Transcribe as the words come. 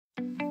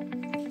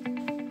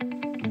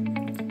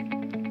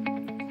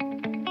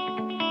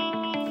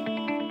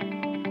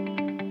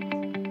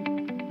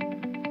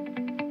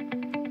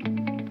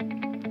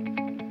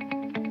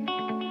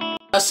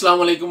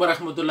Assalamu alaikum wa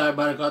rahmatullahi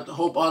wa barakatuh.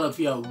 Hope all of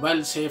you are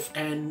well, safe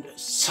and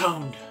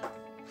sound.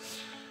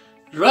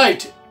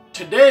 Right,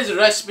 today's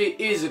recipe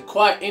is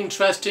quite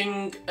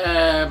interesting.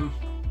 I'm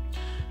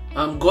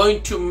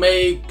going to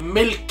make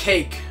milk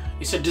cake.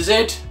 It's a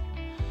dessert.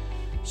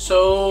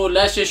 So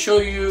let's just show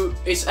you.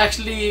 It's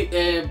actually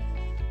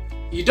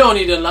you don't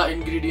need a lot of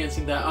ingredients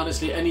in that,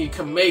 honestly, and you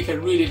can make it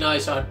really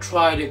nice. I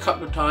tried it a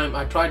couple of times.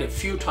 I tried it a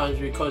few times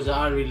because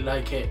I really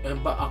like it,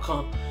 but I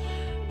can't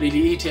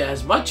really eat it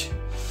as much.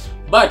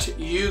 But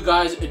you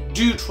guys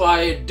do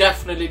try it.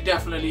 Definitely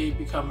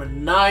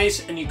become nice,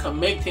 and you can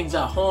make things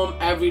at home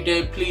every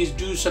day. Please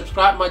do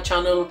subscribe my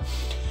channel,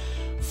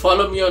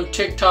 follow me on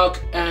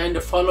TikTok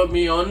and follow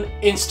me on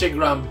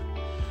Instagram.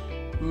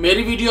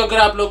 मेरी video अगर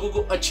आप लोगों को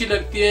अच्छी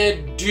लगती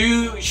है,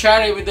 do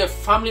share it with the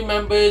family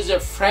members,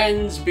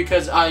 friends,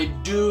 because I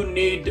do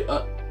need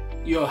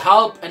your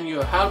help, and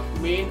your help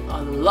means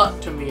a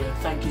lot to me.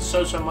 Thank you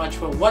so much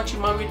for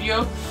watching my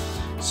video.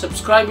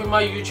 Subscribe to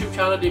my YouTube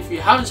channel if you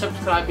haven't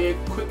subscribed yet.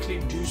 Quickly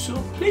do so,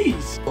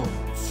 please.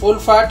 Full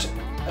fat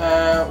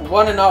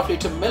 1.5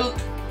 liter milk,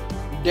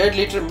 1.5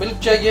 liter milk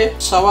चाहिए,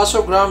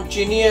 125 gram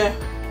चीनी है,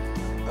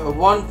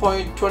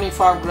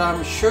 1.25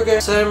 gram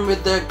sugar, same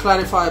with the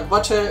clarified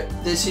butter,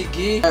 desi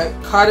ghee,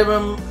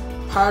 cardamom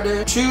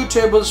powder, 2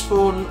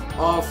 tablespoons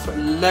of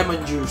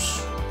lemon juice.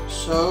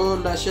 So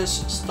let's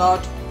just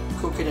start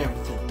cooking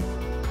everything.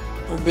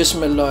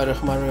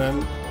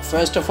 Bismillahirrahmanirrahim.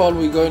 First of all,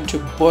 we're going to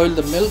boil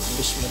the milk.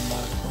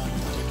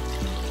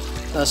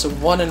 Bismillahirrahmanirrahim. That's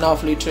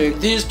 1.5 liter.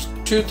 These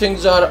two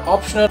things are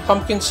optional.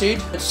 Pumpkin seed,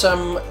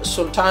 some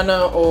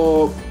sultana,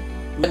 or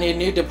when you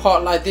need a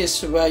pot like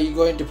this where you're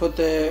going to put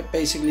the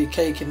basically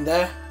cake in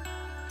there.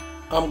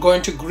 I'm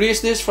going to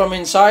grease this from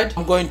inside.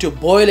 I'm going to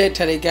boil it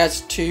till it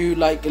gets to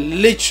like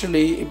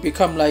literally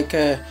become like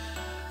a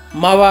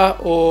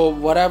mawa or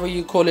whatever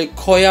you call it,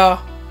 koya,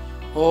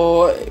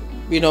 or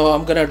you know,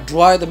 I'm gonna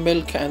dry the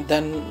milk and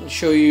then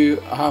show you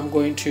how I'm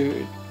going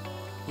to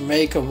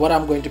make what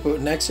I'm going to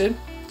put next in.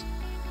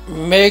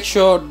 Make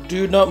sure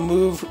do not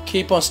move,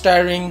 keep on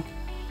stirring,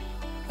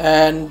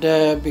 and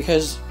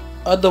because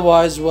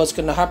otherwise what's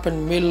gonna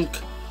happen, milk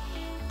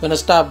gonna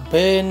start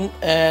burn,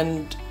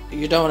 and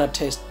you don't want to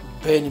taste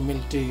burning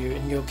milk, do you,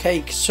 in your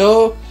cake?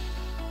 So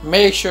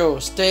make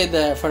sure stay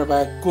there for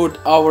about a good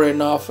hour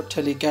and a half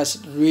till it gets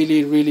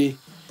really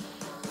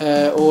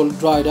all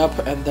dried up,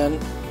 and then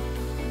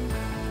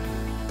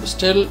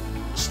still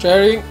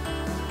stirring,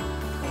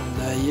 and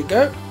there you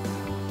go.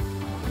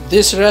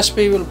 This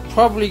recipe will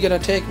probably gonna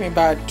take me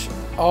about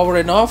hour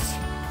and a half.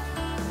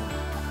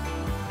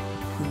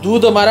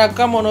 दूध हमारा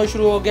कम होना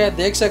शुरू हो गया,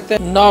 देख सकते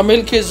हैं. Now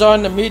milk is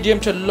on medium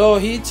to low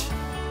heat.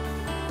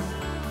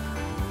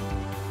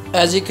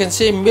 As you can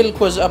see,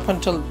 milk was up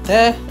until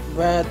there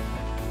where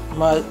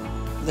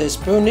the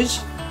spoon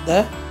is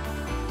there,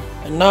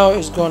 and now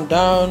it's gone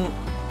down.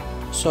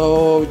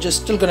 So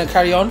just still gonna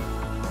carry on.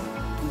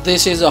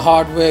 This is a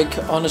hard work,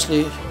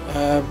 honestly.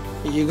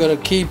 You gotta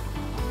keep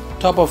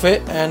top of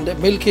it, and the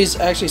milk is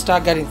actually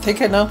start getting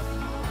thicker now.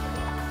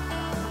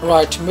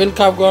 Right, milk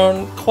have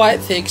gone quite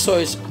thick, so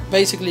it's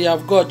basically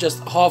I've got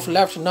just half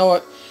left.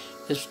 Now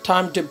it's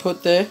time to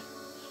put the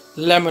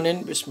lemon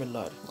in.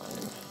 Bismillah.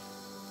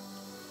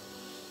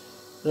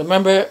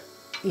 Remember,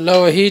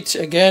 lower heat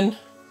again,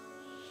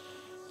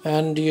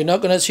 and you're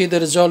not gonna see the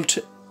result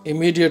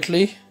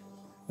immediately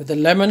with the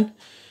lemon.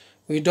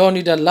 We don't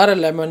need a lot of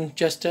lemon,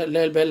 just a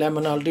little bit of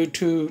lemon. I'll do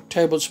 2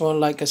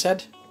 tablespoons like I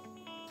said.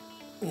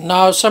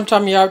 Now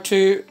sometimes you have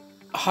to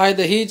high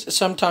the heat,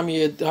 sometimes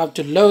you have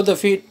to lower the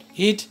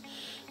heat.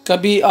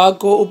 कभी आग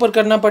को ऊपर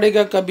करना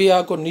पड़ेगा, कभी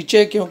आग को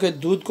नीचे, क्योंकि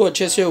दूध को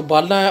अच्छे से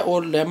उबालना है.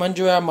 और लेमन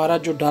जो है हमारा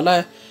जो डाला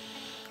है,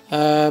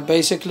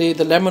 basically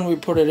the lemon we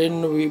put it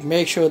in, we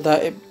make sure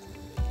that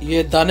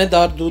ये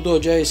दानेदार दूध हो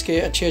जाए, इसके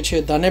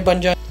अच्छे दाने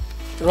बन जाए.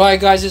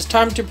 Right guys, it's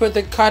time to put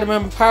the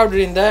cardamom powder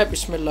in there.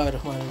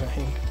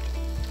 Bismillahirrahmanirrahim.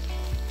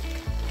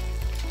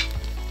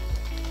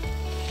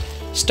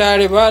 Stir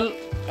it well.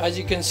 As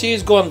you can see,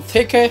 it's gone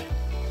thicker.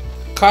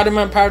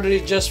 Cardamom powder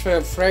is just for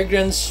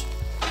fragrance.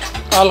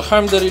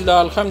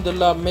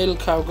 Alhamdulillah,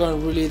 milk have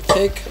gone really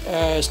thick.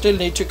 Still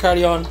need to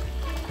carry on a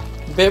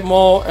bit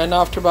more, and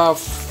after about a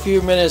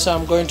few minutes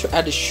I'm going to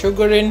add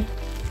sugar in.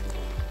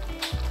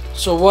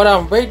 So what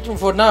I'm waiting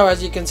for now,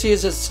 as you can see,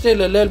 is it's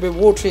still a little bit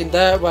watery in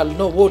there. Well,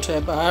 no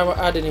water, but I haven't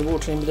added any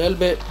water in, a little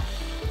bit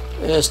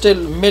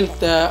still milk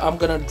there. I'm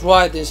gonna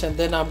dry this, and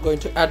then I'm going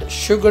to add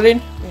sugar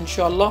in,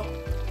 inshallah.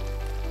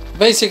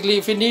 Basically,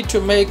 if you need to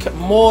make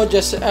more,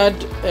 just add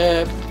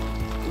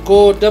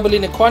go double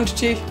in the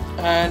quantity,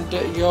 and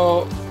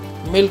your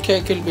milk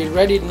cake will be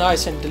ready,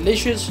 nice and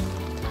delicious.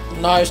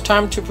 Now it's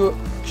time to put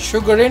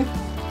sugar in.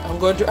 I'm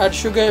going to add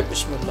sugar.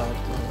 Bismillah.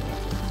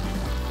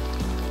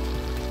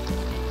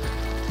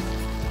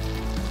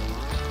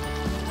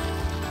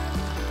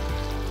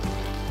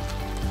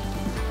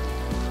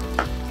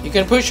 You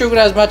can put sugar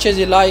as much as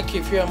you like.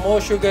 If you want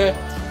more sugar,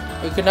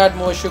 you can add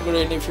more sugar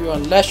in. If you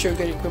want less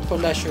sugar, you can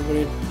put less sugar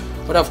in.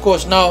 But of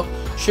course now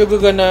sugar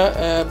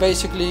gonna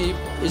basically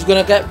is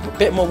gonna get a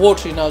bit more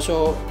watery now,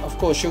 so of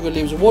course sugar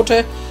leaves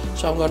water.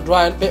 so I'm going to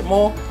dry it a bit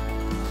more.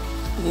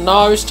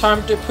 Now it's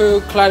time to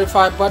put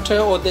clarified butter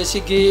or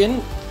desi ghee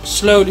in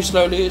slowly,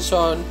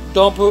 so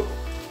don't put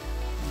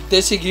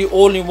desi ghee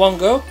all in one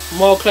go.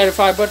 More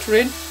clarified butter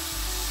in,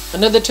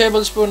 another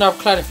tablespoon of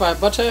clarified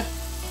butter.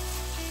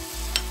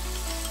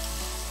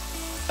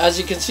 As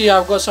you can see,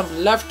 I've got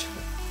some left,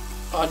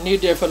 I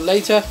need it for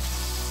later.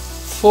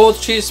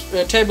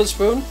 4th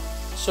tablespoon,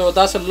 so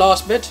that's the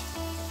last bit.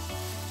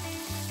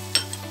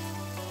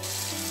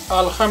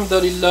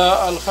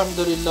 Alhamdulillah,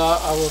 Alhamdulillah,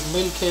 our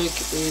milk cake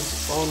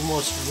is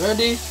almost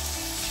ready.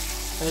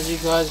 As you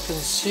guys can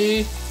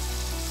see,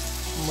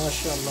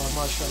 mashallah,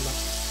 mashallah,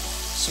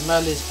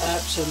 smell is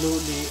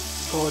absolutely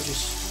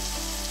gorgeous.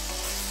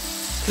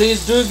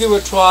 Please do give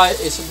it a try.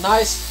 It's a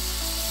nice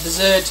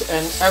dessert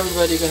and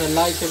everybody gonna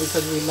like it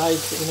because we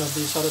like, you know,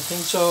 these sort of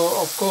things.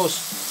 So of course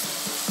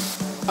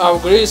I'll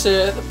grease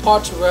the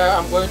pot where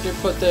I'm going to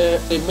put the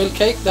milk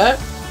cake there.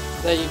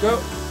 There you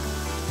go.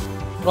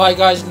 Right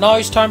guys, now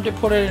it's time to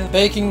put it in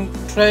baking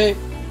tray,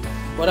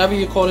 whatever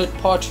you call it,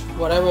 pot,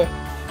 whatever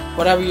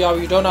you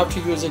have. You don't have to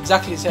use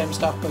exactly the same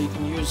stuff, but you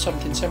can use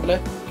something similar.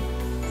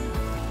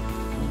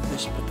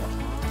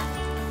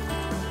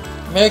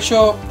 Make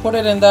sure put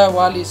it in there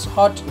while it's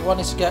hot. You want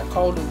it to get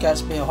cold, it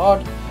gets a bit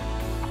hard.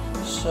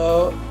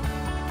 So,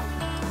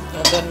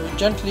 and then we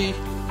gently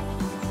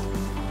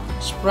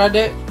spread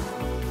it.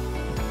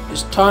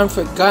 It's time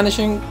for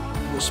garnishing.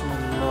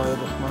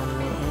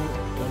 Bismillahirrahmanirrahim.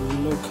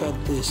 And look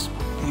at this,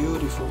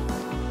 beautiful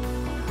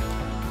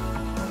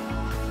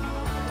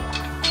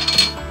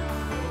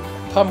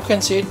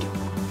pumpkin seed.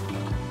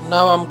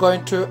 Now I'm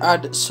going to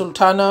add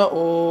sultana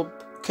or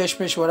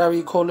kishmish, whatever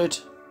you call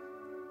it.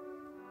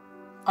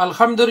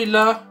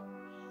 Alhamdulillah,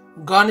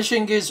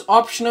 garnishing is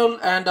optional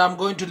and I'm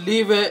going to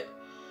leave it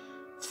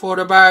for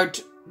about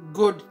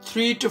good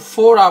 3 to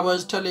 4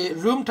 hours till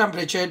room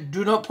temperature.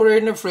 Do not put it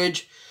in the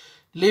fridge,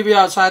 leave it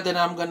outside. Then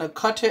I'm gonna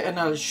cut it and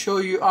I'll show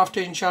you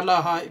after,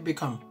 inshallah, how it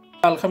become.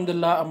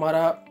 Alhamdulillah,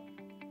 हमारा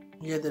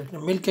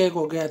ये milk cake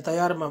हो गया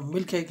तैयार. My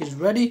milk cake is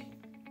ready.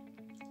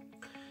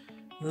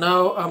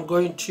 Now I'm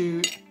going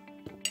to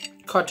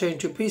cut it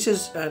into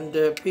pieces, and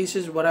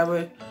pieces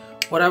whatever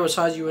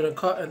size you want to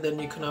cut, and then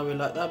you can have it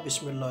like that.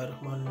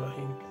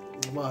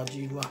 Bismillahirrahmanirrahim. Wah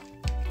ji wah.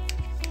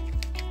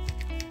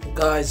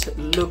 Guys,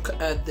 look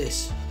at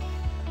this.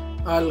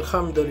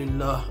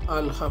 Alhamdulillah,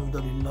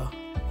 Alhamdulillah.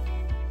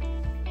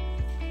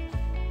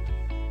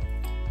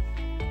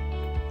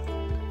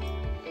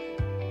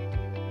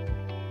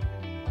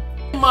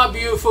 My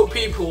beautiful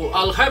people,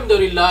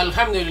 Alhamdulillah,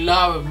 Alhamdulillah,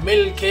 our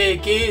milk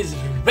cake is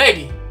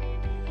ready.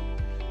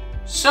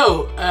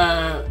 So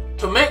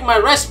to make my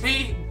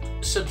recipe,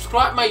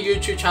 subscribe my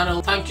YouTube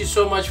channel. Thank you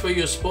so much for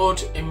your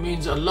support, it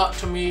means a lot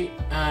to me,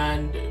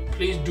 and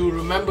please do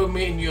remember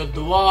me in your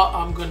dua.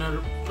 I'm gonna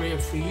pray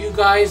for you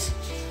guys.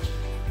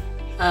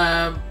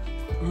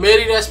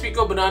 मेरी recipe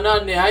को बनाना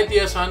निहायत ही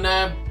आसान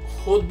है,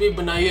 खुद भी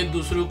बनाइए,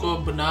 दूसरों को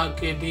बना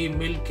के भी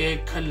मिल के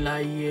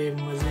खिलाइए,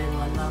 मजे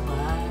वाला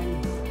भाई।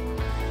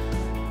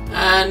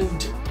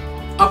 एंड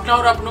अपना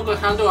और अपनों का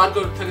ख्याल तो हर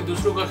कोई रखता है,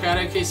 दूसरों का ख्याल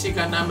है कि इसी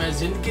का नाम है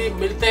जिंदगी।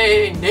 मिलते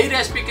हैं नई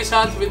रेसिपी के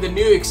साथ विद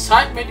न्यू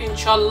एक्साइटमेंट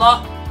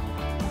इंशाल्लाह।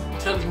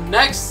 टिल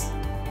नेक्स्ट,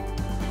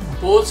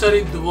 बहुत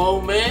सारी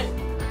दुआओं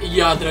में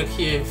याद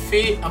रखिए।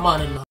 फी अमान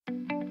अल्लाह।